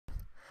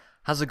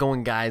How's it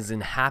going, guys,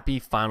 and happy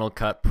Final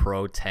Cut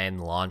Pro 10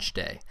 launch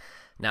day.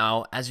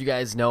 Now, as you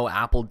guys know,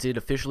 Apple did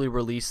officially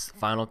release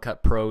Final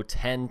Cut Pro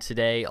 10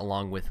 today,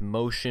 along with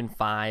Motion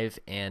 5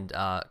 and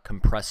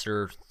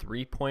Compressor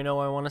 3.0,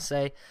 I want to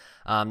say.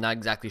 I'm not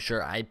exactly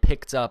sure. I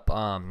picked up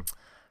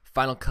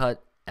Final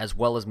Cut as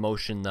well as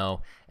Motion,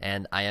 though,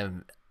 and I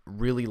am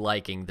really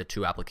liking the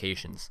two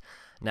applications.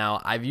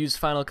 Now, I've used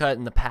Final Cut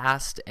in the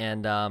past,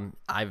 and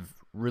I've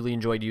really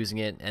enjoyed using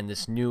it, and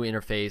this new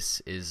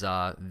interface is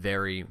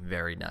very,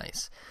 very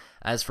nice.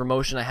 As for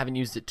Motion, I haven't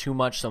used it too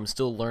much, so I'm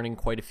still learning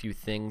quite a few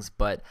things,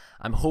 but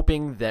I'm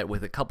hoping that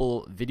with a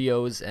couple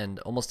videos and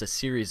almost a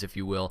series, if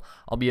you will,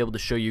 I'll be able to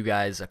show you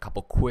guys a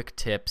couple quick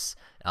tips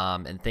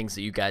and things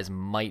that you guys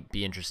might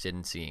be interested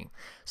in seeing.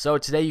 So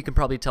today, you can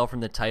probably tell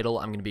from the title,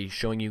 I'm going to be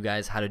showing you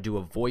guys how to do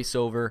a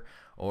voiceover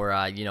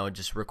or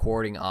just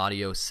recording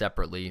audio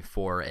separately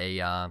for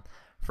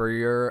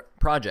your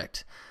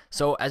project.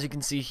 So as you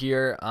can see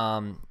here,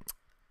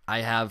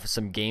 I have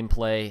some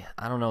gameplay.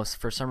 I don't know,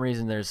 for some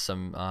reason there's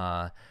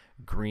some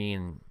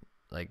green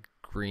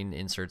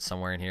inserts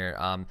somewhere in here.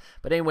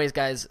 But anyways,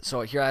 guys,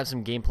 so here I have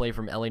some gameplay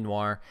from LA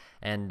Noire,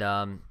 and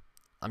I'm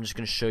just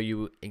going to show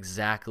you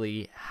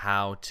exactly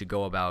how to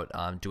go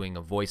about doing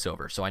a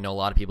voiceover. So I know a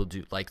lot of people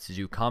do like to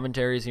do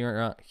commentaries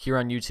here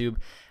on YouTube,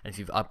 and if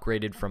you've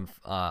upgraded from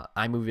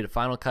iMovie to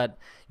Final Cut,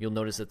 you'll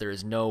notice that there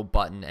is no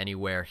button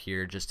anywhere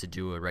here just to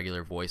do a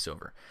regular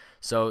voiceover.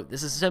 So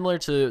this is similar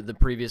to the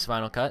previous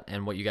Final Cut,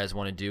 and what you guys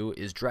want to do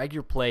is drag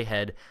your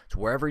playhead to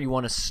wherever you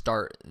want to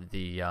start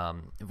the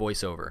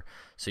voiceover.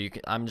 So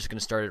I'm just going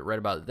to start it right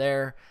about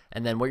there,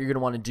 and then what you're going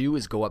to want to do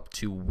is go up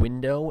to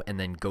Window and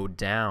then go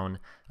down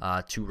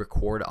to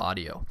Record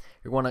Audio.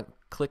 You're going to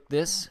click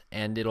this,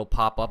 and it'll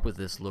pop up with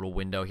this little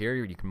window here.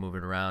 You can move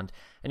it around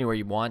anywhere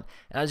you want,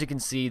 and as you can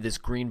see, this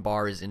green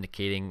bar is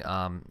indicating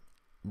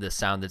the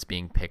sound that's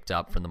being picked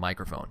up from the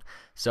microphone.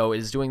 So it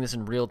is doing this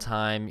in real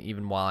time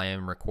even while I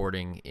am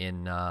recording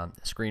in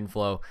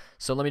ScreenFlow.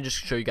 So let me just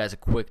show you guys a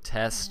quick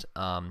test.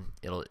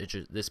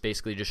 This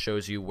basically just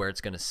shows you where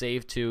it's going to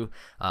save to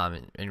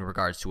in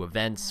regards to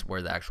events,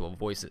 where the actual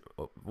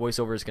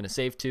voiceover is going to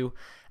save to.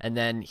 And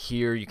then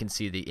here you can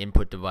see the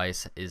input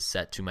device is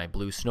set to my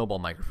blue snowball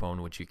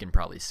microphone, which you can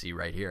probably see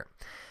right here.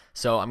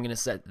 So I'm going to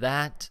set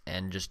that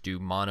and just do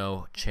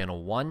mono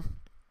channel 1.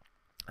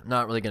 I'm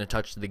not really going to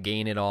touch the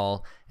gain at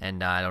all,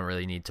 and I don't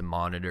really need to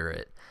monitor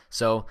it.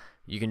 So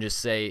you can just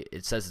say,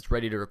 it says it's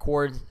ready to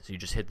record, so you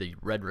just hit the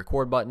red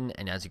record button,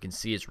 and as you can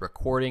see, it's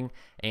recording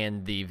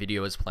and the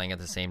video is playing at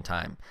the same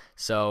time.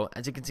 So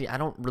as you can see, I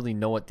don't really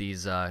know what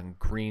these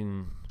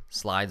green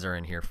slides are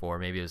in here for.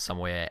 Maybe it was some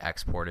way I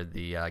exported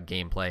the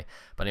gameplay.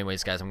 But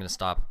anyways, guys, I'm going to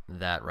stop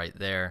that right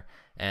there.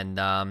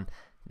 And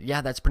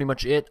yeah, that's pretty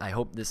much it. I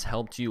hope this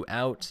helped you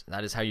out.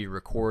 That is how you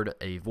record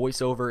a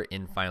voiceover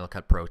in Final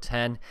Cut Pro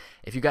 10.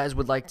 If you guys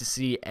would like to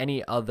see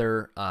any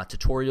other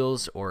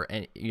tutorials, or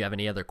you have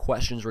any other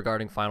questions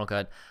regarding Final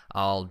Cut,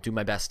 I'll do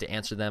my best to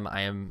answer them.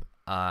 I am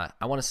I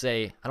don't want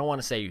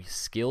to say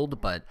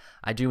skilled, but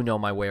I do know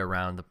my way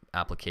around the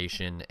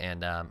application,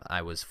 and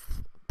I was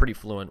pretty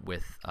fluent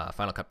with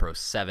Final Cut Pro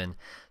 7.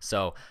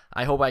 So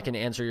I hope I can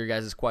answer your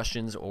guys'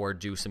 questions or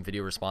do some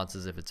video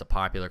responses if it's a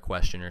popular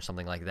question or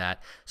something like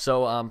that.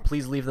 So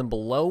please leave them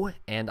below,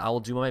 and I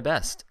will do my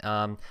best.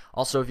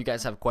 Also, if you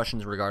guys have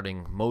questions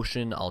regarding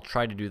Motion, I'll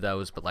try to do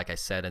those, but like I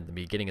said at the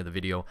beginning of the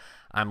video,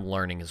 I'm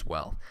learning as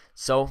well.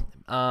 So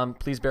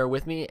please bear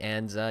with me,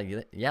 and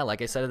yeah,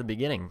 like I said at the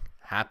beginning,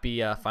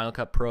 happy Final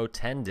Cut Pro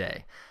 10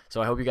 day.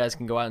 So I hope you guys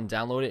can go out and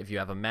download it if you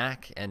have a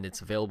Mac, and it's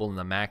available in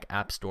the Mac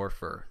App Store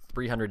for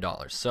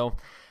 $300. So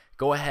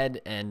go ahead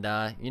and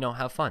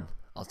have fun.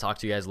 I'll talk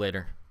to you guys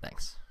later.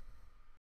 Thanks.